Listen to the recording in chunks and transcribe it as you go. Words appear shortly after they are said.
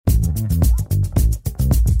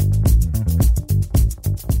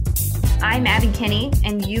I'm Abby Kinney,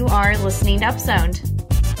 and you are listening to Upzoned.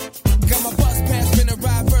 Got my bus pass, finna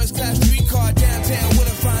ride first class streetcar downtown with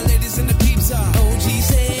the fine ladies in the peeps are. OG's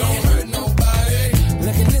head, don't hurt nobody.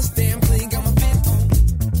 Look at this damn clean, got my fit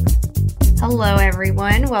on. Hello,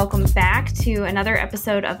 everyone. Welcome back to another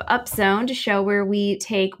episode of Upzoned, a show where we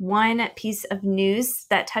take one piece of news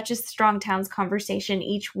that touches the Strong Towns conversation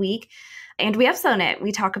each week, and we upzone it.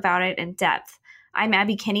 We talk about it in depth. I'm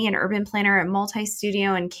Abby Kinney, an urban planner at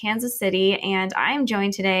Multi-Studio in Kansas City, and I am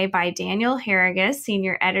joined today by Daniel Harrigus,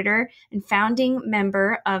 senior editor and founding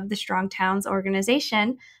member of the Strong Towns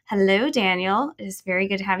organization. Hello, Daniel. It is very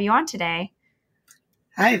good to have you on today.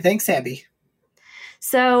 Hi, thanks, Abby.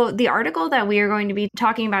 So the article that we are going to be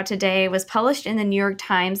talking about today was published in the New York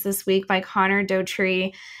Times this week by Connor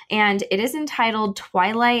Doughtry, and it is entitled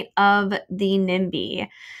Twilight of the NIMBY.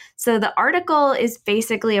 So the article is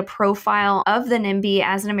basically a profile of the NIMBY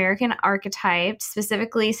as an American archetype,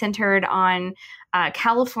 specifically centered on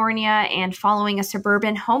California and following a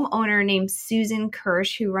suburban homeowner named Susan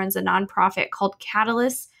Kirsch, who runs a nonprofit called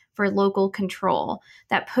Catalyst for Local Control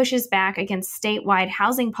that pushes back against statewide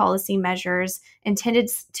housing policy measures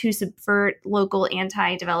intended to subvert local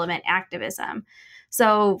anti-development activism.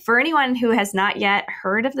 So for anyone who has not yet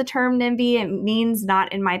heard of the term NIMBY, it means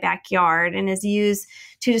not in my backyard and is used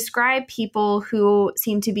to describe people who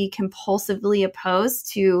seem to be compulsively opposed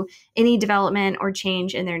to any development or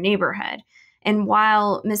change in their neighborhood. And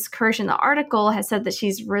while Ms. Kirsch in the article has said that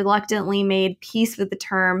she's reluctantly made peace with the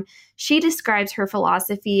term, she describes her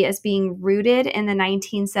philosophy as being rooted in the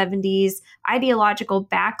 1970s ideological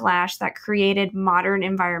backlash that created modern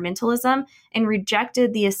environmentalism and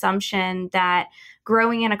rejected the assumption that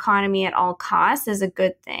growing an economy at all costs is a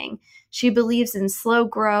good thing. She believes in slow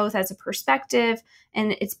growth as a perspective,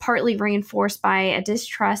 and it's partly reinforced by a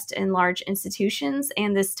distrust in large institutions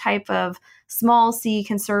and this type of small c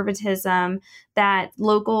conservatism that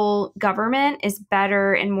local government is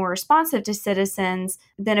better and more responsive to citizens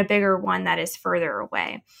than a bigger one that is further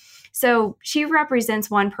away. So she represents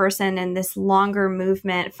one person in this longer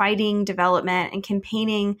movement fighting development and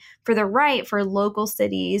campaigning for the right for local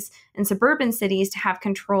cities and suburban cities to have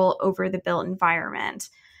control over the built environment.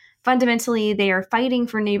 Fundamentally, they are fighting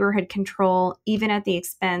for neighborhood control, even at the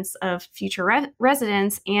expense of future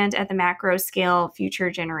residents and at the macro scale,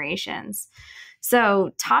 future generations.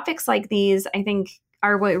 So topics like these, I think,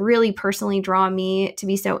 are what really personally draw me to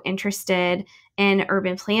be so interested in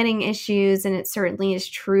urban planning issues. And it certainly is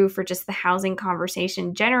true for just the housing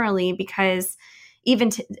conversation generally, because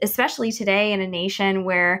even especially today in a nation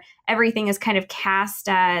where everything is kind of cast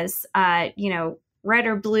as, red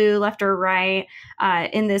or blue, left or right,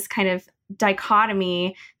 in this kind of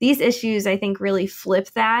dichotomy, these issues, I think, really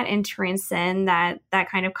flip that and transcend that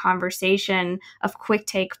kind of conversation of quick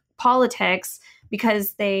take politics,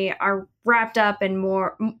 because they are wrapped up in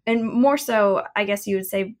more so, I guess you would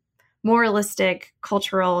say, moralistic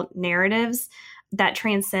cultural narratives that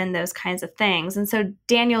transcend those kinds of things. And so,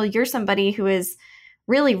 Daniel, you're somebody who has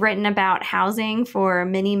really written about housing for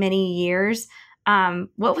many, many years.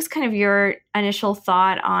 What was kind of your initial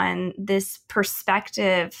thought on this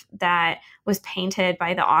perspective that was painted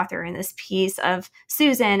by the author in this piece of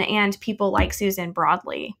Susan and people like Susan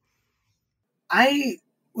broadly? I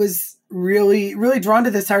was really, really drawn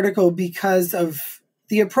to this article because of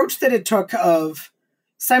the approach that it took of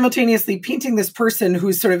simultaneously painting this person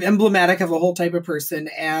who's sort of emblematic of a whole type of person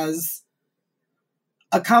as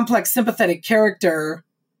a complex, sympathetic character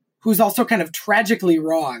who's also kind of tragically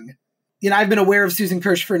wrong. I've been aware of Susan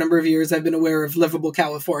Kirsch for a number of years. I've been aware of Livable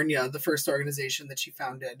California, the first organization that she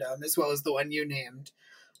founded, as well as the one you named.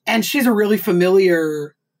 And she's a really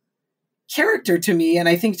familiar character to me, and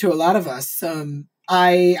I think to a lot of us.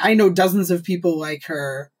 I know dozens of people like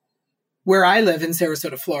her where I live in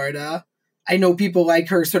Sarasota, Florida. I know people like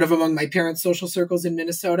her sort of among my parents' social circles in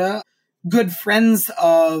Minnesota. Good friends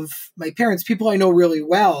of my parents, people I know really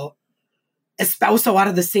well, espouse a lot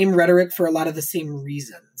of the same rhetoric for a lot of the same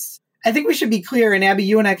reasons. I think we should be clear, and Abby,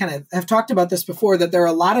 you and I kind of have talked about this before, that there are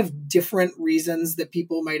a lot of different reasons that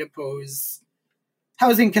people might oppose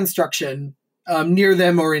housing construction near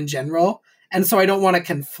them or in general. And so I don't want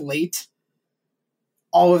to conflate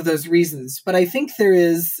all of those reasons. But I think there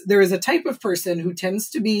is a type of person who tends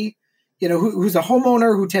to be, who's a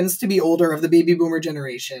homeowner, who tends to be older, of the baby boomer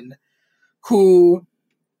generation, who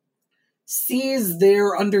sees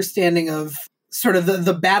their understanding of sort of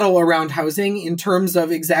the battle around housing in terms of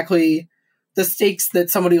exactly the stakes that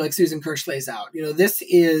somebody like Susan Kirsch lays out. This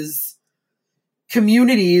is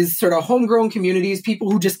communities, sort of homegrown communities, people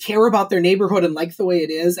who just care about their neighborhood and like the way it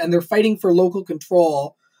is, and they're fighting for local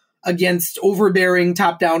control against overbearing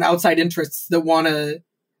top-down outside interests that want to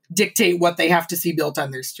dictate what they have to see built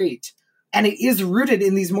on their street. And it is rooted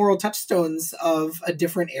in these moral touchstones of a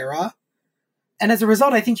different era. And as a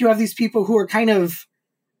result, I think you have these people who are kind of,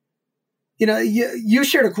 you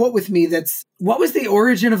shared a quote with me what was the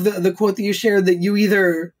origin of the quote that you shared, that you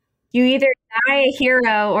either die a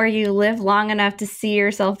hero or you live long enough to see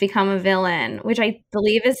yourself become a villain, which I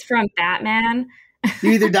believe is from Batman.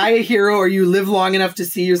 You either die a hero or you live long enough to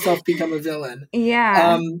see yourself become a villain.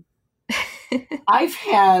 Yeah. I've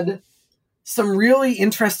had some really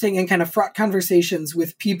interesting and kind of fraught conversations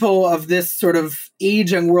with people of this sort of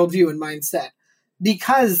age and worldview and mindset,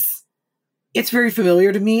 because it's very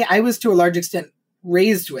familiar to me. I was to a large extent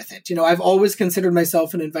raised with it. I've always considered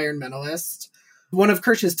myself an environmentalist. One of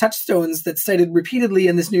Kirsch's touchstones that's cited repeatedly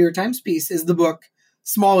in this New York Times piece is the book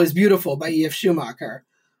Small is Beautiful by E.F. Schumacher.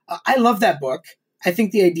 I love that book. I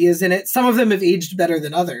think the ideas in it, some of them have aged better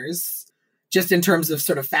than others, just in terms of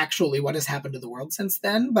sort of factually what has happened to the world since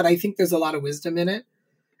then. But I think there's a lot of wisdom in it.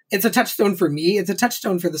 It's a touchstone for me. It's a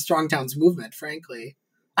touchstone for the Strong Towns movement, frankly.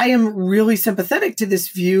 I am really sympathetic to this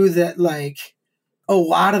view that, like, a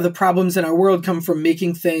lot of the problems in our world come from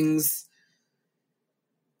making things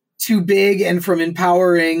too big and from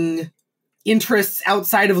empowering interests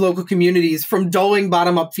outside of local communities, from dulling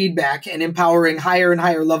bottom-up feedback and empowering higher and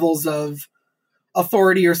higher levels of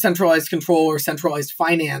authority or centralized control or centralized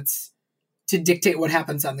finance to dictate what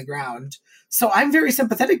happens on the ground. So I'm very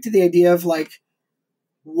sympathetic to the idea of, like,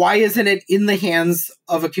 why isn't it in the hands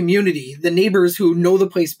of a community, the neighbors who know the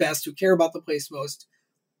place best, who care about the place most?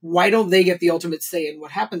 Why don't they get the ultimate say in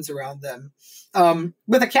what happens around them?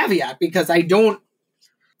 With a caveat, because I don't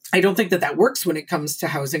think that works when it comes to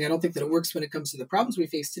housing. I don't think that it works when it comes to the problems we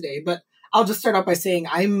face today. But I'll just start out by saying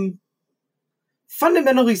I'm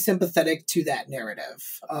fundamentally sympathetic to that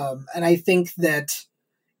narrative. And I think that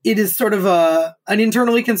it is sort of an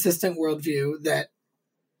internally consistent worldview that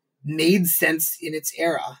made sense in its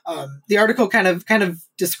era. The article kind of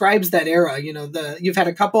describes that era. You've had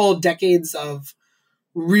a couple decades of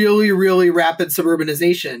really, really rapid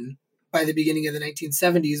suburbanization by the beginning of the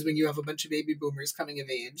 1970s, when you have a bunch of baby boomers coming of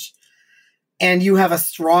age. And you have a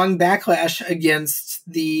strong backlash against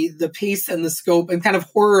the pace and the scope and kind of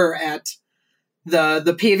horror at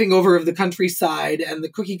the paving over of the countryside and the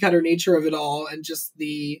cookie cutter nature of it all, and just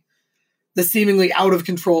the seemingly out of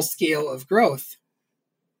control scale of growth.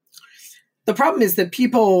 The problem is that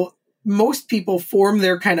most people form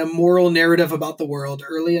their kind of moral narrative about the world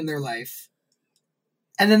early in their life,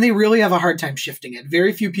 and then they really have a hard time shifting it.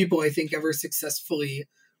 Very few people, I think, ever successfully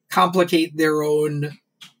complicate their own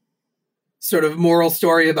sort of moral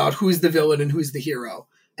story about who's the villain and who's the hero.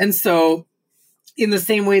 And so in the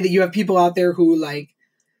same way that you have people out there who, like,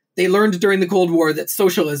 they learned during the Cold War that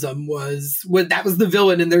socialism was the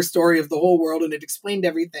villain in their story of the whole world, and it explained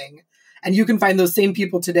everything. And you can find those same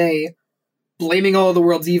people today blaming all of the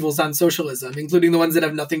world's evils on socialism, including the ones that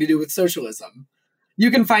have nothing to do with socialism.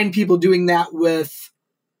 You can find people doing that with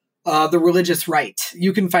the religious right.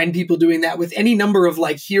 You can find people doing that with any number of,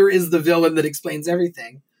 like, here is the villain that explains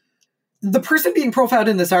everything. The person being profiled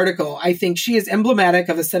in this article, I think she is emblematic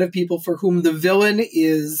of a set of people for whom the villain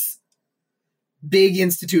is big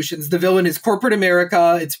institutions. The villain is corporate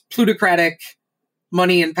America. It's plutocratic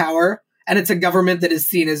money and power. And it's a government that is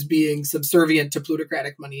seen as being subservient to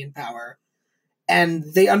plutocratic money and power. And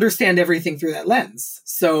they understand everything through that lens.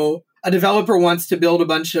 So a developer wants to build a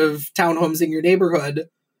bunch of townhomes in your neighborhood.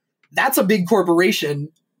 That's a big corporation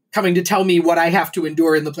coming to tell me what I have to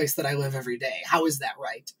endure in the place that I live every day. How is that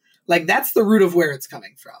right? Like, that's the root of where it's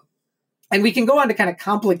coming from. And we can go on to kind of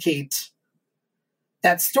complicate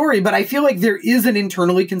that story, but I feel like there is an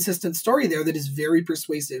internally consistent story there that is very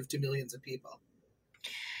persuasive to millions of people.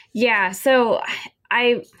 Yeah, so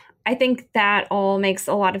I think that all makes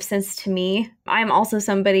a lot of sense to me. I'm also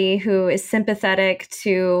somebody who is sympathetic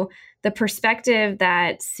to the perspective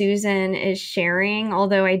that Susan is sharing,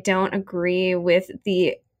 although I don't agree with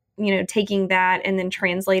the, taking that and then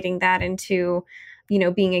translating that into,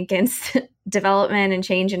 being against development and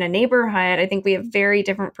change in a neighborhood. I think we have very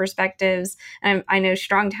different perspectives. I know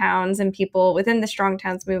Strong Towns and people within the Strong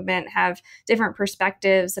Towns movement have different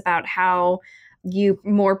perspectives about how you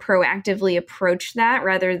more proactively approach that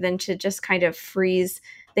rather than to just kind of freeze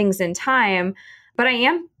things in time. But I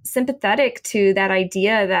am sympathetic to that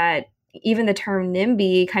idea that even the term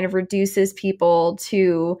NIMBY kind of reduces people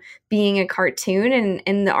to being a cartoon.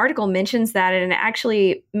 And the article mentions that, and it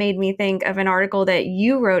actually made me think of an article that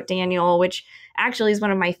you wrote, Daniel, which actually is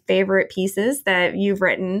one of my favorite pieces that you've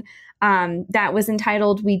written. that was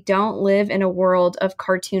entitled "We Don't Live in a World of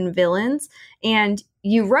Cartoon Villains." And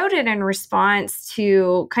you wrote it in response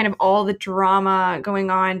to kind of all the drama going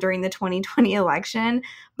on during the 2020 election.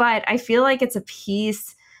 But I feel like it's a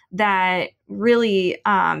piece that really,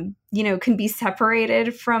 can be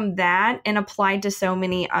separated from that and applied to so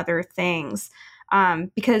many other things.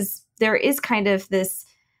 Because there is kind of this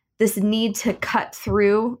need to cut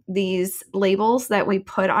through these labels that we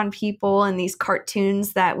put on people and these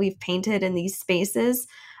cartoons that we've painted in these spaces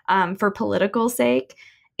for political sake,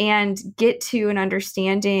 and get to an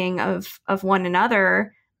understanding of one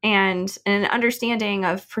another and an understanding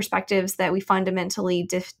of perspectives that we fundamentally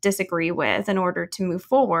disagree with in order to move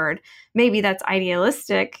forward. Maybe that's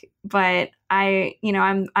idealistic, but I'm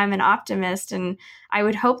an optimist, and I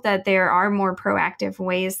would hope that there are more proactive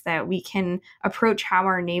ways that we can approach how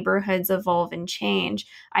our neighborhoods evolve and change.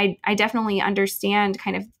 I definitely understand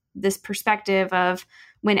kind of this perspective of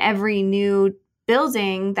when every new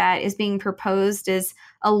building that is being proposed is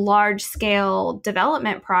a large scale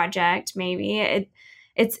development project, maybe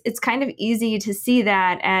it's kind of easy to see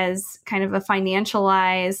that as kind of a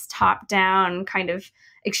financialized, top-down kind of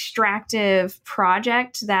extractive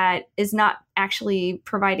project that is not actually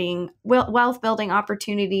providing wealth building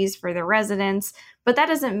opportunities for the residents. But that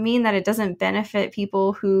doesn't mean that it doesn't benefit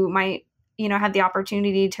people who might, have the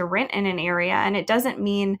opportunity to rent in an area. And it doesn't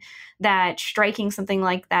mean that striking something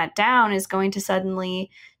like that down is going to suddenly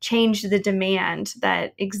change the demand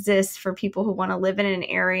that exists for people who want to live in an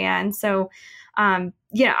area. And so,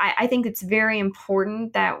 I think it's very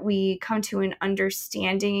important that we come to an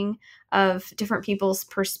understanding of different people's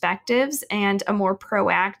perspectives and a more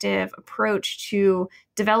proactive approach to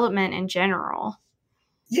development in general.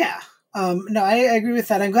 Yeah. No, I agree with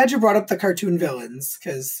that. I'm glad you brought up the cartoon villains,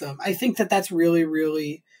 because I think that that's really,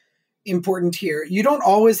 really important here. You don't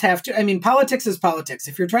always have to. Politics is politics.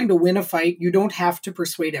 If you're trying to win a fight, you don't have to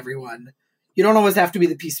persuade everyone. You don't always have to be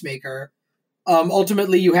the peacemaker.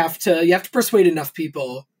 Ultimately, you have to persuade enough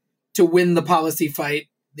people to win the policy fight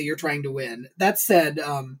that you're trying to win. That said,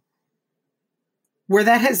 where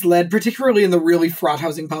that has led, particularly in the really fraught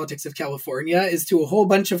housing politics of California, is to a whole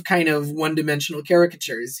bunch of kind of one-dimensional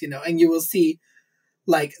caricatures, and you will see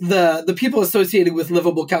like the people associated with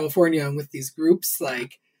livable California and with these groups,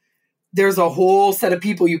 like there's a whole set of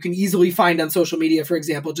people you can easily find on social media, for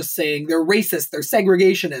example, just saying they're racist, they're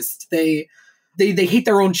segregationist, they hate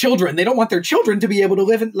their own children. They don't want their children to be able to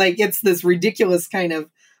live in, it's this ridiculous kind of,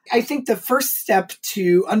 I think the first step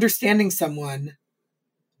to understanding someone,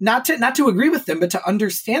 not to agree with them, but to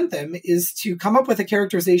understand them, is to come up with a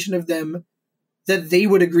characterization of them that they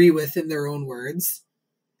would agree with in their own words.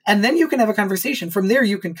 And then you can have a conversation. From there,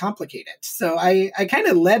 you can complicate it. So I kind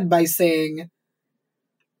of led by saying,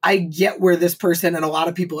 I get where this person and a lot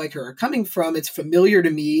of people like her are coming from. It's familiar to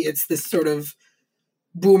me. It's this sort of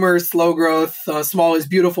boomer, slow growth, small is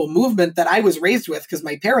beautiful movement that I was raised with because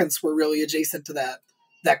my parents were really adjacent to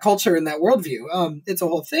that culture and that worldview. It's a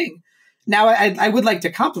whole thing. Now, I would like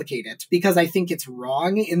to complicate it because I think it's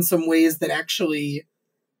wrong in some ways that actually,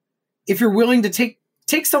 if you're willing to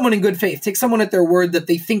take someone in good faith, take someone at their word that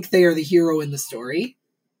they think they are the hero in the story,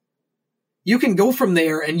 you can go from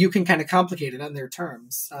there and you can kind of complicate it on their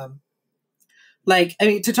terms.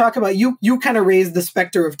 To talk about, you kind of raised the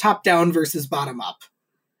specter of top down versus bottom up.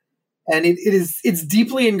 And it's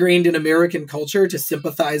deeply ingrained in American culture to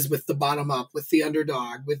sympathize with the bottom up, with the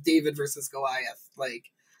underdog, with David versus Goliath.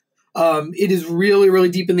 It is really, really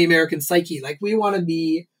deep in the American psyche. We want to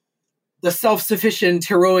be the self-sufficient,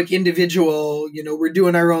 heroic individual. We're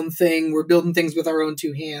doing our own thing. We're building things with our own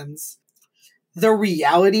two hands. The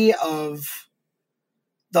reality of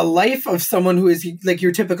the life of someone who is like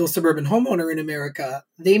your typical suburban homeowner in America,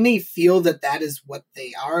 they may feel that is what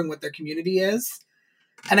they are and what their community is.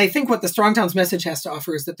 And I think what the Strong Towns message has to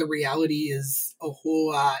offer is that the reality is a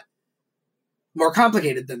whole lot more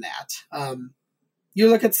complicated than that. You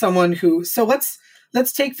look at someone who, so let's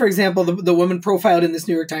take, for example, the woman profiled in this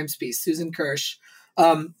New York Times piece, Susan Kirsch,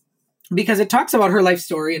 because it talks about her life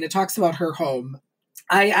story and it talks about her home.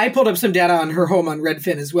 I pulled up some data on her home on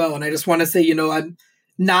Redfin as well. And I just want to say, I'm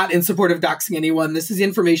not in support of doxing anyone. This is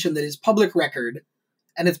information that is public record,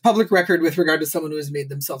 and it's public record with regard to someone who has made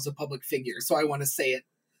themselves a public figure. So I want to say it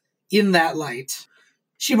in that light.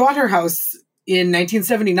 She bought her house in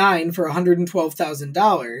 1979 for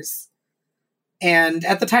 $112,000. And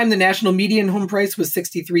at the time, the national median home price was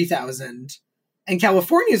 $63,000, and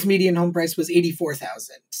California's median home price was $84,000.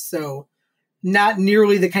 So not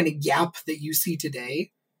nearly the kind of gap that you see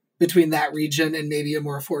today between that region and maybe a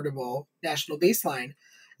more affordable national baseline.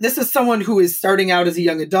 This is someone who is starting out as a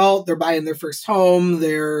young adult. They're buying their first home.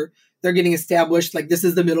 They're They're getting established. Like, this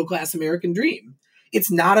is the middle class American dream.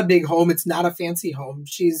 It's not a big home. It's not a fancy home.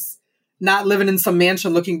 She's not living in some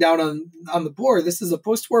mansion looking down on the poor. This is a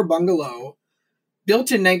post-war bungalow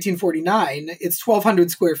built in 1949. It's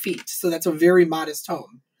 1,200 square feet. So that's a very modest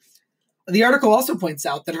home. The article also points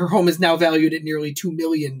out that her home is now valued at nearly $2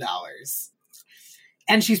 million.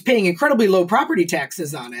 And she's paying incredibly low property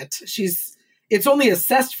taxes on it. It's only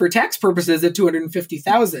assessed for tax purposes at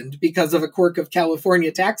 $250,000 because of a quirk of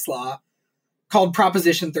California tax law called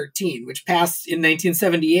Proposition 13, which passed in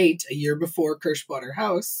 1978, a year before Kirsch bought her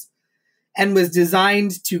house, and was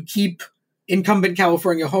designed to keep incumbent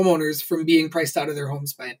California homeowners from being priced out of their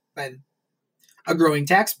homes by a growing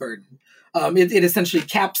tax burden. It essentially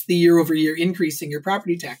caps the year-over-year increase in your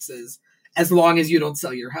property taxes as long as you don't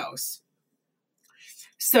sell your house.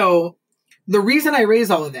 So the reason I raise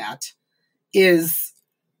all of that is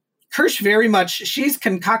Kirsch she's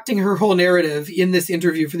concocting her whole narrative in this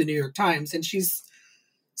interview for the New York Times, and she's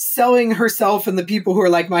selling herself and the people who are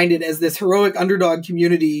like-minded as this heroic underdog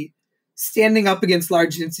community standing up against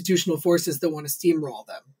large institutional forces that want to steamroll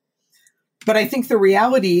them. But I think the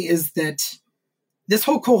reality is that this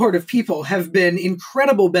whole cohort of people have been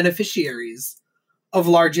incredible beneficiaries of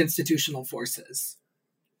large institutional forces,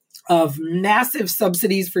 of massive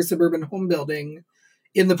subsidies for suburban home building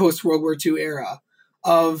in the post-World War II era,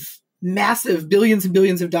 of massive billions and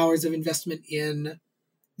billions of dollars of investment in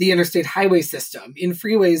the interstate highway system, in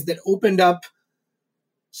freeways that opened up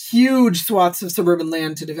huge swaths of suburban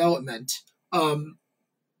land to development,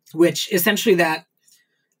 which essentially that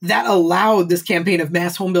allowed this campaign of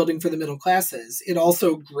mass home building for the middle classes. It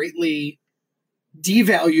also greatly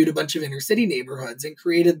devalued a bunch of inner city neighborhoods and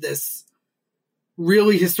created this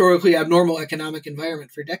really historically abnormal economic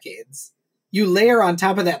environment for decades. You layer on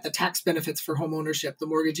top of that the tax benefits for home ownership, the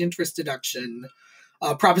mortgage interest deduction,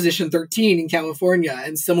 Proposition 13 in California,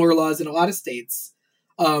 and similar laws in a lot of states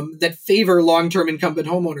that favor long-term incumbent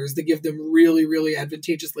homeowners, that give them really, really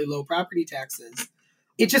advantageously low property taxes.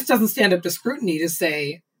 It just doesn't stand up to scrutiny to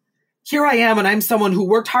say, here I am, and I'm someone who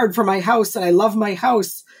worked hard for my house, and I love my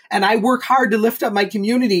house, and I work hard to lift up my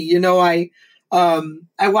community. You know, I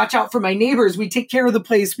watch out for my neighbors. We take care of the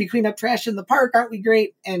place. We clean up trash in the park. Aren't we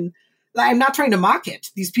great? And I'm not trying to mock it.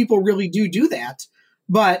 These people really do that.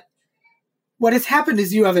 But what has happened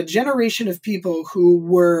is you have a generation of people who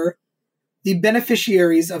were the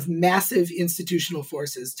beneficiaries of massive institutional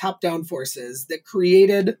forces, top-down forces that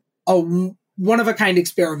created a one-of-a-kind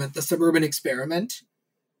experiment, the suburban experiment.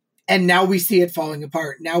 And now we see it falling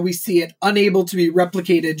apart. Now we see it unable to be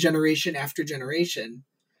replicated generation after generation.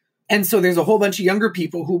 And so there's a whole bunch of younger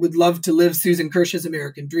people who would love to live Susan Kirsch's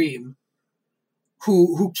American dream,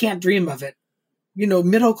 who can't dream of it. You know,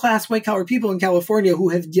 middle-class white-collar people in California who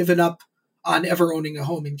have given up on ever owning a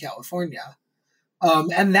home in California.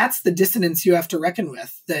 And that's the dissonance you have to reckon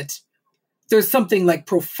with, that there's something like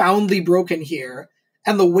profoundly broken here.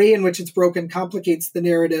 And the way in which it's broken complicates the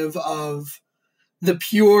narrative of the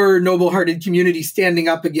pure, noble-hearted community standing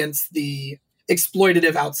up against the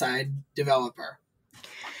exploitative outside developer.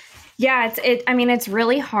 Yeah, it's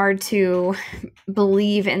really hard to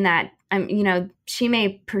believe in that. You know, she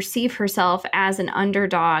may perceive herself as an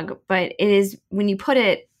underdog, but it is, when you put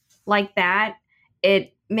it like that,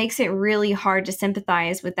 it makes it really hard to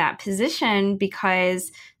sympathize with that position,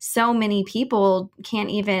 because so many people can't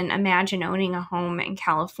even imagine owning a home in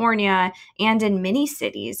California and in many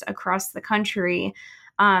cities across the country.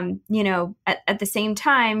 You know, at the same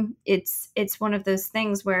time, it's one of those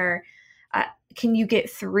things where can you get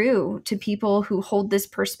through to people who hold this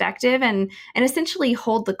perspective and essentially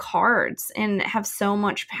hold the cards and have so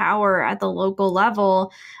much power at the local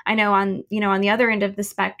level? I know on the other end of the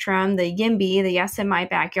spectrum, the YIMBY, the Yes in My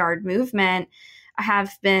Backyard movement,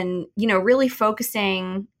 have been, really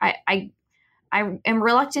focusing. I am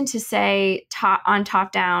reluctant to say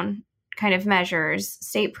top-down kind of measures,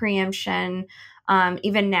 state preemption,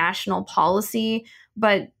 even national policy,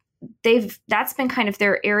 but that's been kind of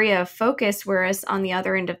their area of focus, whereas on the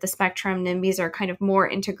other end of the spectrum, NIMBYs are kind of more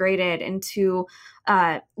integrated into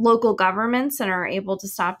local governments and are able to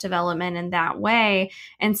stop development in that way.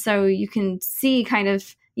 And so you can see kind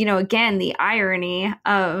of, again, the irony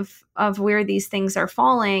of where these things are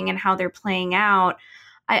falling and how they're playing out.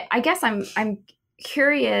 I guess I'm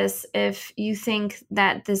curious if you think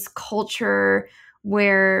that this culture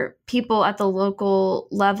where people at the local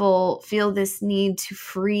level feel this need to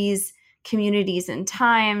freeze communities in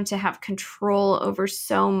time, to have control over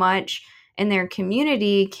so much in their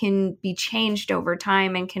community, can be changed over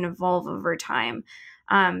time and can evolve over time.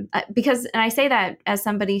 Because, and I say that as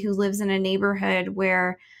somebody who lives in a neighborhood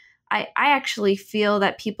where I actually feel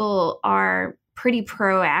that people are pretty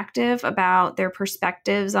proactive about their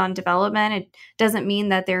perspectives on development. It doesn't mean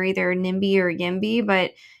that they're either NIMBY or YIMBY,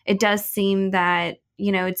 but it does seem that,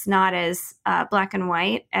 it's not as black and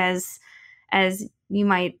white as you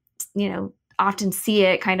might, often see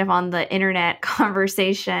it kind of on the internet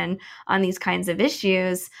conversation on these kinds of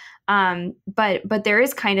issues. But there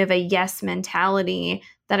is kind of a yes mentality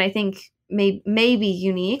that I think may be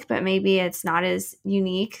unique, but maybe it's not as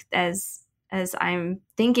unique as I'm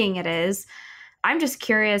thinking it is. I'm just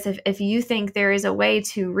curious if you think there is a way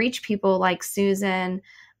to reach people like Susan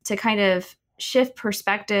to kind of shift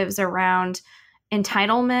perspectives around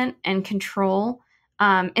entitlement and control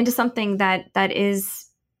into something that is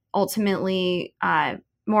ultimately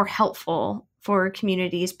more helpful for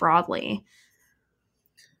communities broadly.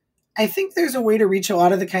 I think there's a way to reach a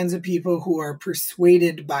lot of the kinds of people who are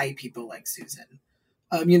persuaded by people like Susan.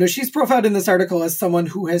 She's profiled in this article as someone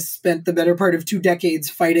who has spent the better part of 2 decades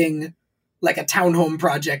fighting like a townhome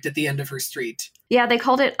project at the end of her street. Yeah, they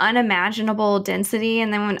called it unimaginable density.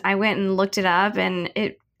 And then when I went and looked it up, and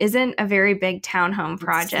it isn't a very big townhome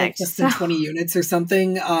project. It's like less than 20 units or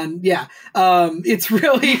something. It's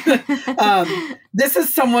really, this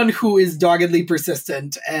is someone who is doggedly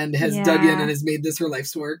persistent and has dug in and has made this her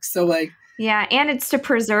life's work. So yeah, and it's to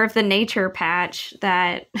preserve the nature patch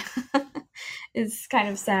that is kind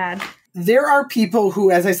of sad. There are people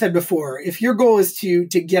who, as I said before, if your goal is to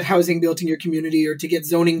get housing built in your community or to get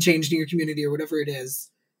zoning changed in your community or whatever it is,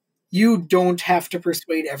 you don't have to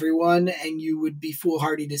persuade everyone, and you would be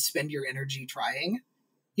foolhardy to spend your energy trying.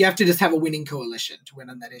 You have to just have a winning coalition to win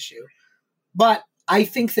on that issue. But I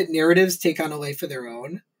think that narratives take on a life of their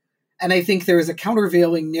own. And I think there is a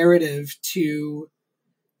countervailing narrative to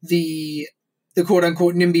the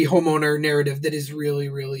quote-unquote NIMBY homeowner narrative that is really,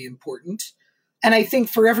 really important. And I think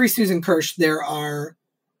for every Susan Kirsch, there are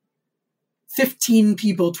 15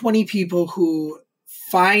 people, 20 people who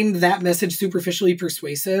find that message superficially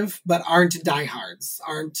persuasive, but aren't diehards,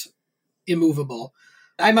 aren't immovable.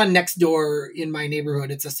 I'm on Nextdoor in my neighborhood.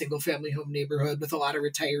 It's a single family home neighborhood with a lot of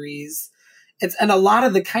retirees. And a lot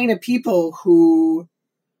of the kind of people who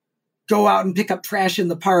go out and pick up trash in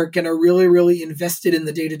the park and are really, really invested in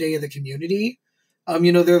the day-to-day of the community.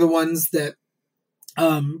 They're the ones that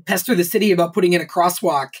pester the city about putting in a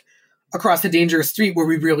crosswalk across a dangerous street where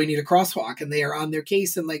we really need a crosswalk, and they are on their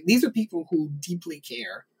case. And these are people who deeply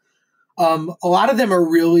care. A lot of them are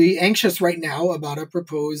really anxious right now about a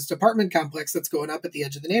proposed apartment complex that's going up at the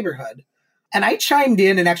edge of the neighborhood. And I chimed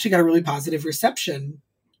in and actually got a really positive reception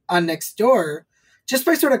on Nextdoor just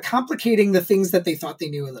by sort of complicating the things that they thought they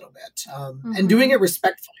knew a little bit, and doing it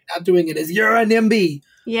respectfully, not doing it as you're a NIMBY.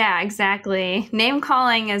 Yeah, exactly. Name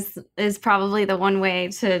calling is probably the one way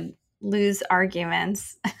to lose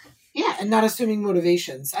arguments. Yeah, and not assuming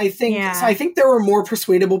motivations. I think there are more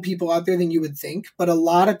persuadable people out there than you would think, but a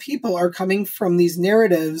lot of people are coming from these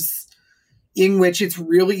narratives in which it's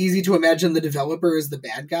really easy to imagine the developer as the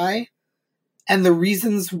bad guy. And the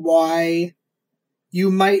reasons why you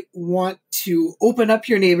might want to open up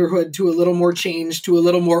your neighborhood to a little more change, to a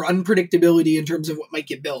little more unpredictability in terms of what might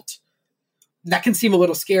get built. That can seem a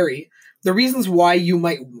little scary. The reasons why you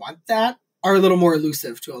might want that are a little more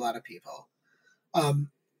elusive to a lot of people.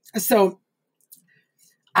 So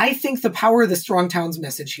I think the power of the Strong Towns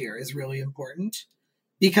message here is really important,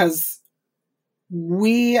 because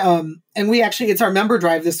it's our member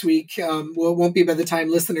drive this week. Well, it won't be by the time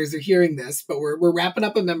listeners are hearing this, but we're wrapping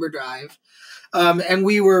up a member drive. And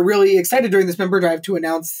we were really excited during this member drive to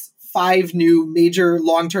announce 5 new major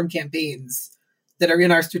long-term campaigns that are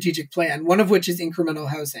in our strategic plan, one of which is incremental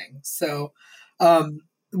housing. So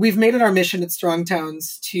we've made it our mission at Strong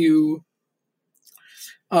Towns to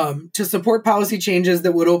support policy changes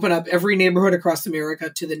that would open up every neighborhood across America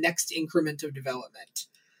to the next increment of development,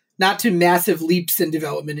 not to massive leaps in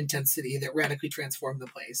development intensity that radically transform the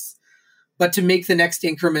place, but to make the next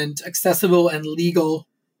increment accessible and legal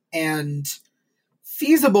and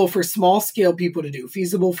feasible for small scale people to do,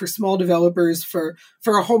 feasible for small developers, for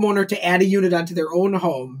a homeowner to add a unit onto their own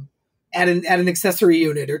home, add an accessory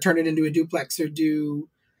unit, or turn it into a duplex, or do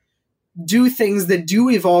things that do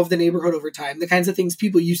evolve the neighborhood over time, the kinds of things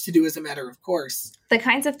people used to do as a matter of course. The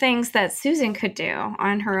kinds of things that Susan could do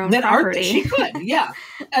on her own that property. She could, yeah.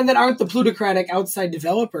 And that aren't the plutocratic outside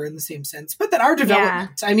developer in the same sense, but that are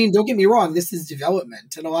development. Yeah. I mean, don't get me wrong, this is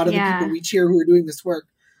development. And a lot of the people we cheer who are doing this work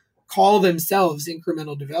call themselves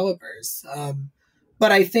incremental developers.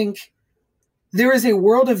 But I think there is a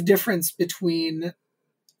world of difference between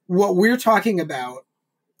what we're talking about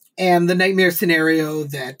and the nightmare scenario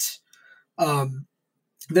that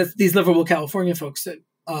these livable California folks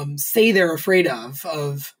say they're afraid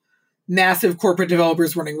of massive corporate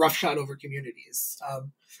developers running roughshod over communities.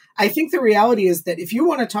 I think the reality is that if you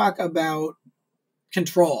want to talk about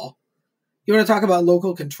control, you want to talk about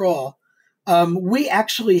local control, we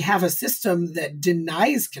actually have a system that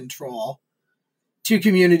denies control to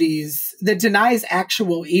communities, that denies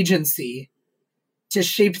actual agency to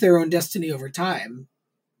shape their own destiny over time,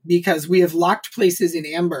 because we have locked places in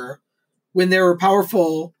amber when there are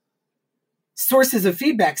powerful sources of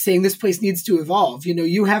feedback saying this place needs to evolve.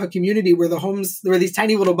 You have a community where these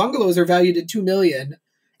tiny little bungalows are valued at $2 million,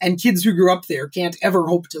 and kids who grew up there can't ever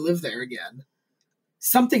hope to live there again.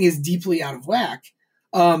 Something is deeply out of whack.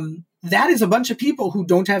 That is a bunch of people who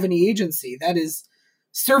don't have any agency. That is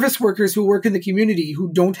service workers who work in the community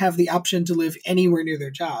who don't have the option to live anywhere near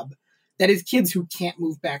their job. That is kids who can't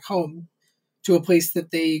move back home to a place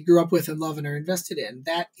that they grew up with and love and are invested in.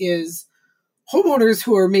 That is homeowners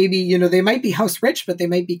who are maybe, they might be house rich, but they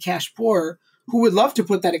might be cash poor, who would love to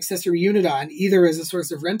put that accessory unit on either as a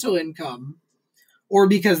source of rental income or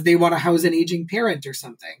because they want to house an aging parent or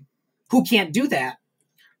something, who can't do that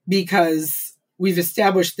because we've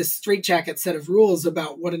established this straitjacket set of rules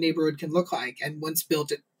about what a neighborhood can look like. And once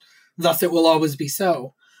built, thus it will always be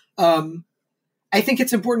so. I think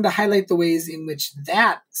it's important to highlight the ways in which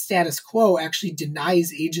that status quo actually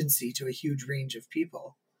denies agency to a huge range of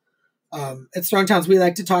people. At Strong Towns, we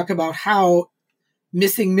like to talk about how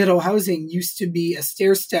missing middle housing used to be a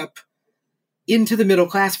stair step into the middle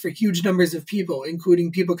class for huge numbers of people,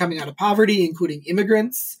 including people coming out of poverty, including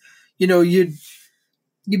immigrants.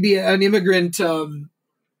 You'd be an immigrant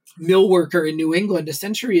mill worker in New England a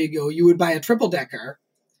century ago. You would buy a triple decker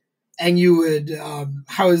and you would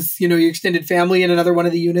house, your extended family in another one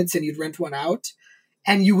of the units, and you'd rent one out,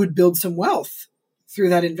 and you would build some wealth through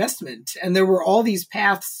that investment. And there were all these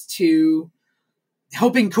paths to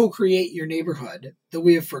helping co-create your neighborhood that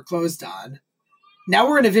we have foreclosed on. Now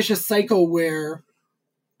we're in a vicious cycle where,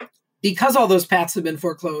 because all those paths have been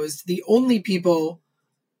foreclosed, the only people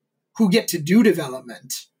who get to do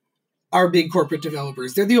development are big corporate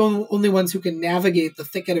developers. They're the only ones who can navigate the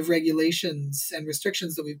thicket of regulations and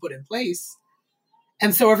restrictions that we put in place.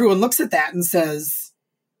 And so everyone looks at that and says,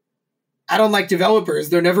 I don't like developers.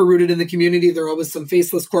 They're never rooted in the community. They're always some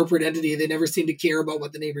faceless corporate entity. They never seem to care about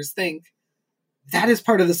what the neighbors think. That is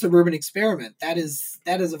part of the suburban experiment. That is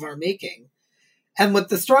of our making. And what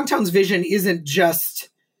the Strong Towns vision isn't just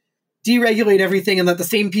deregulate everything and let the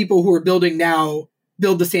same people who are building now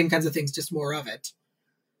build the same kinds of things, just more of it.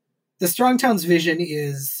 The Strong Towns vision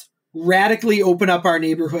is radically open up our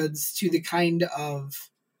neighborhoods to the kind of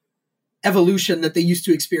evolution that they used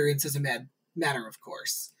to experience as a matter of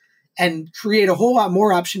course, and create a whole lot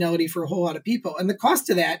more optionality for a whole lot of people. And the cost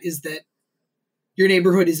of that is that your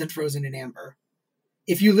neighborhood isn't frozen in amber.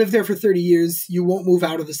 If you live there for 30 years, you won't move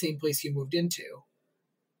out of the same place you moved into.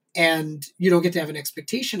 And you don't get to have an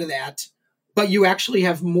expectation of that, but you actually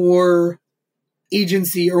have more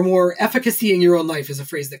agency or more efficacy in your own life, is a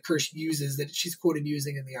phrase that Kirsch uses, that she's quoted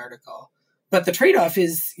using in the article. But the trade-off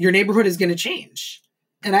is your neighborhood is going to change.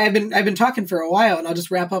 And I've been talking for a while, and I'll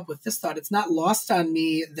just wrap up with this thought. It's not lost on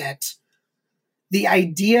me that the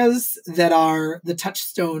ideas that are the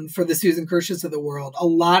touchstone for the Susan Kirsches of the world, a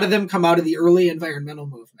lot of them come out of the early environmental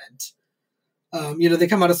movement. They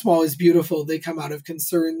come out of Small is Beautiful. They come out of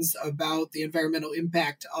concerns about the environmental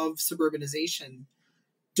impact of suburbanization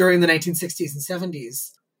during the 1960s and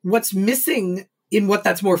 70s. What's missing in what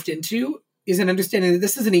that's morphed into is an understanding that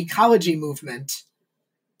this is an ecology movement.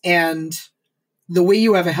 And the way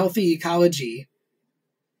you have a healthy ecology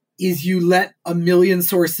is you let a million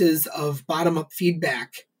sources of bottom-up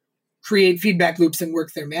feedback create feedback loops and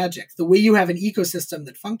work their magic. The way you have an ecosystem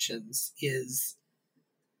that functions is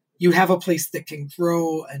you have a place that can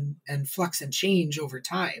grow and flux and change over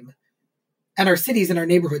time. And our cities and our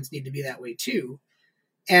neighborhoods need to be that way too.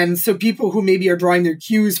 And so people who maybe are drawing their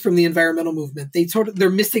cues from the environmental movement,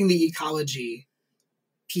 they're missing the ecology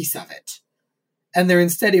piece of it. And they're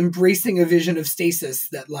instead embracing a vision of stasis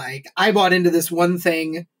that, like, I bought into this one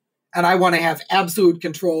thing and I want to have absolute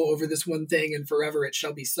control over this one thing and forever it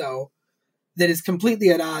shall be so. That is completely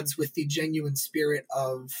at odds with the genuine spirit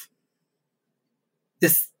of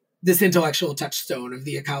this intellectual touchstone of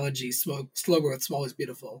the ecology slow growth, small is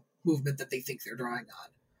beautiful movement that they think they're drawing on.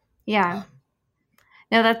 Yeah.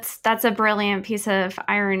 No, that's a brilliant piece of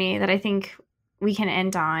irony that I think we can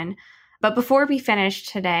end on. But before we finish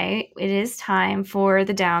today, it is time for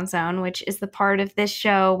the Down Zone, which is the part of this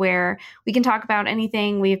show where we can talk about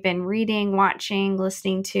anything we've been reading, watching,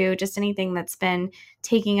 listening to, just anything that's been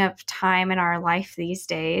taking up time in our life these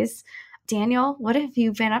days. Daniel, what have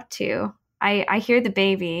you been up to? I hear the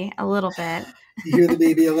baby a little bit. You hear the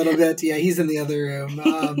baby a little bit. Yeah, he's in the other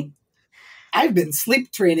room. I've been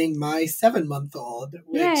sleep training my 7-month-old,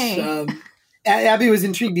 which Yay. Abby was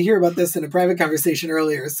intrigued to hear about this in a private conversation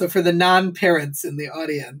earlier. So for the non-parents in the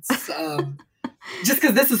audience, just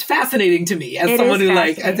because this is fascinating to me as someone who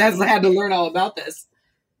has had to learn all about this.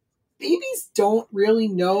 Babies don't really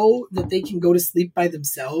know that they can go to sleep by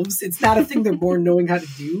themselves. It's not a thing they're born knowing how to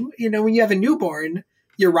do. You know, when you have a newborn,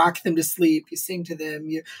 you rock them to sleep, you sing to them.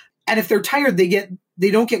 And if they're tired, they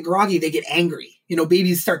don't get groggy, they get angry. You know,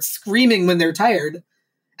 babies start screaming when they're tired.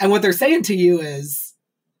 And what they're saying to you is,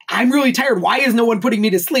 I'm really tired. Why is no one putting me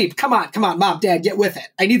to sleep? Come on, Mom, Dad, get with it.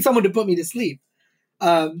 I need someone to put me to sleep.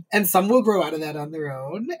 And some will grow out of that on their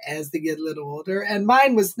own as they get a little older. And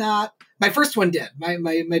mine was not, my first one did.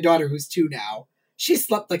 My daughter, who's 2 now, she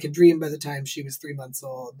slept like a dream by the time she was 3 months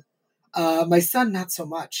old. My son, not so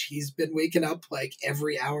much. He's been waking up like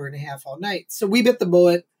every hour and a half all night. So we bit the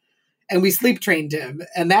bullet and we sleep trained him.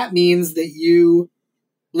 And that means that you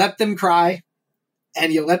let them cry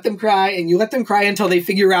and you let them cry and you let them cry until they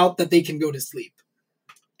figure out that they can go to sleep.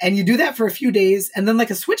 And you do that for a few days and then like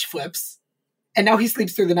a switch flips. And now he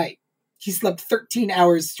sleeps through the night. He slept 13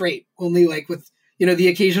 hours straight, only like with, the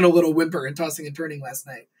occasional little whimper and tossing and turning last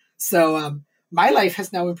night. So my life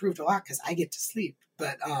has now improved a lot because I get to sleep.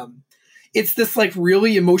 But it's this like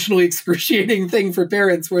really emotionally excruciating thing for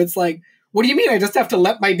parents where it's like, what do you mean? I just have to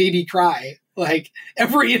let my baby cry. Like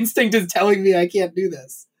every instinct is telling me I can't do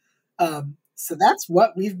this. So that's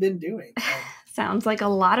what we've been doing. Sounds like a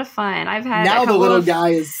lot of fun. I've had now the little guy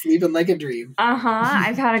is sleeping like a dream.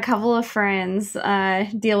 I've had a couple of friends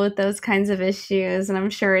deal with those kinds of issues, and I'm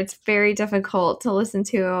sure it's very difficult to listen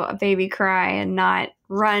to a baby cry and not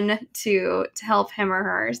run to help him or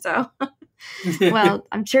her. So, well,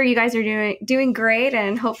 I'm sure you guys are doing great,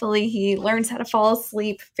 and hopefully he learns how to fall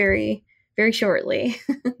asleep very, very shortly.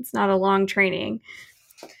 It's not a long training.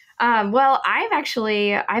 Well,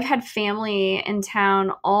 I've had family in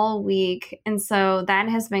town all week. And so that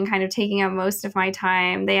has been kind of taking up most of my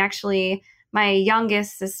time. My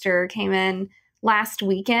youngest sister came in last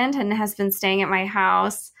weekend and has been staying at my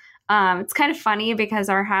house. It's kind of funny because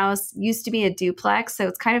our house used to be a duplex. So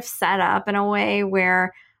it's kind of set up in a way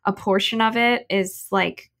where a portion of it is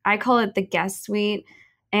like, I call it the guest suite.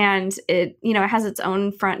 And it has its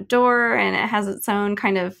own front door and it has its own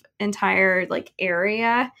kind of entire like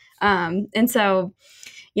area. And so,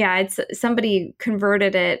 yeah, it's somebody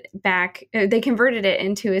converted it back. They converted it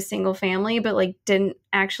into a single family, but like didn't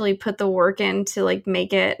actually put the work in to like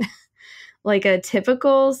make it like a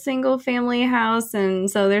typical single family house. And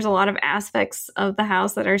so there's a lot of aspects of the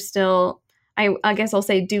house that are still, I guess I'll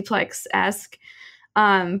say duplex-esque.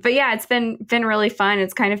 But yeah, it's been really fun.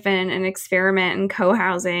 It's kind of been an experiment in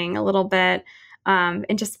co-housing a little bit,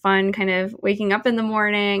 and just fun kind of waking up in the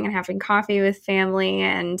morning and having coffee with family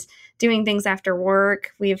and doing things after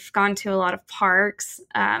work. We've gone to a lot of parks.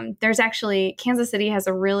 There's actually, Kansas City has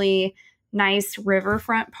a really nice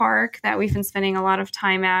riverfront park that we've been spending a lot of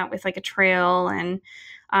time at with like a trail and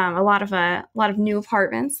a lot of new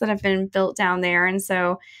apartments that have been built down there. And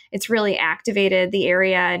so it's really activated the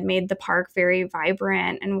area and made the park very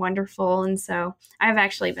vibrant and wonderful. And so I've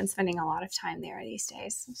actually been spending a lot of time there these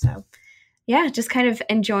days. So yeah, just kind of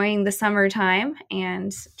enjoying the summertime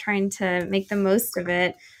and trying to make the most of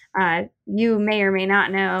it. You may or may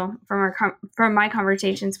not know from my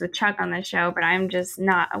conversations with Chuck on the show, but I'm just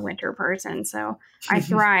not a winter person. So I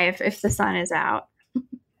thrive if the sun is out.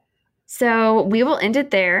 So we will end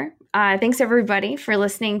it there. Thanks, everybody, for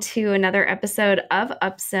listening to another episode of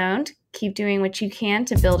Upzoned. Keep doing what you can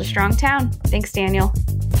to build a strong town. Thanks, Daniel.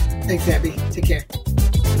 Thanks, Abby. Take care.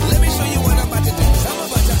 Let me show you what